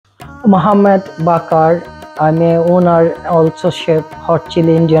Mohammed Bakar. I'm a owner, also chef, Hot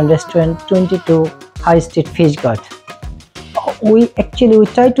Chili Indian restaurant, 22 High Street, Fishguard. We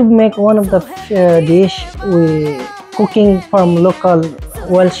try to make one of the dish we cooking from local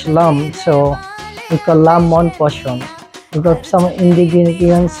Welsh lamb, so we call lamb mon portion. We got some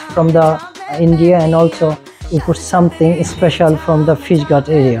ingredients from the India, and also we put something special from the Fishguard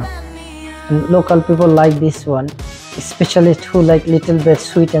area. And local people like this one, especially who like little bit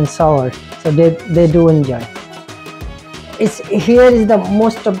sweet and sour, so they do enjoy. Here is the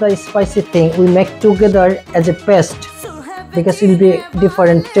most of the spicy thing we make together as a paste, because it will be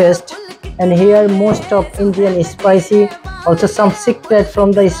different taste. And here most of Indian is spicy, also some secret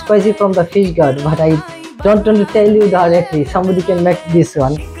from the spicy from the Fishguard, but I don't want to tell you directly. Somebody can make this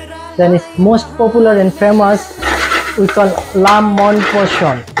one. Then it's most popular and famous, we call lamb mon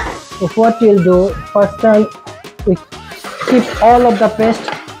portion. So what we'll do, first time we keep all of the paste.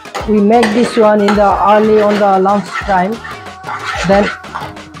 We make this one in the early on the lunch time, then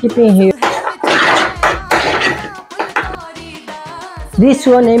keeping here. This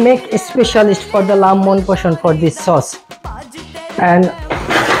one I make a specialist for the lamb mon portion for this sauce. And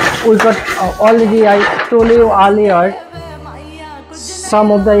we got already, I told you earlier,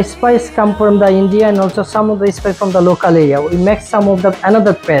 some of the spice come from the India and also some of the spice from the local area. We make some of the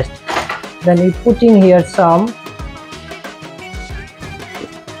another paste. Then we put in here some.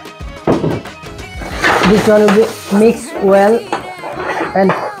 This one will be mixed well,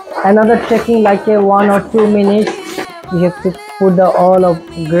 and another taking like a 1 or 2 minutes. We have to put the all of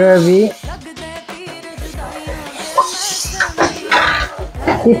gravy.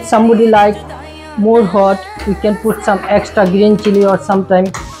 If somebody like more hot, we can put some extra green chili, or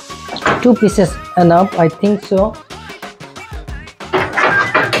sometimes 2 pieces enough, I think so.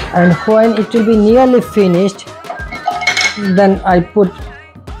 And when it will be nearly finished, then I put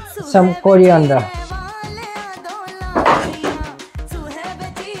some coriander.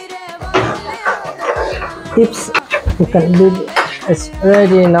 Tips you can do. It's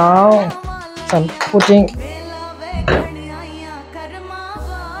ready now. So I'm putting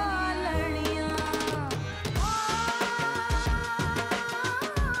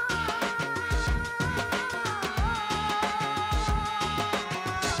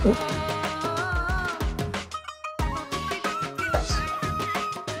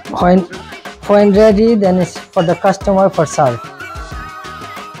when ready, then it's for the customer for serve.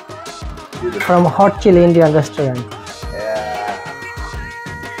 From Hot Chili Indian restaurant.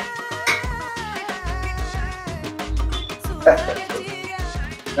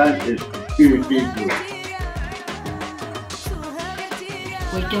 That is really good.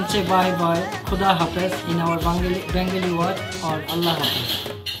 We can say bye bye, Khuda Hafiz in our Bengali word, or Allah Hafiz.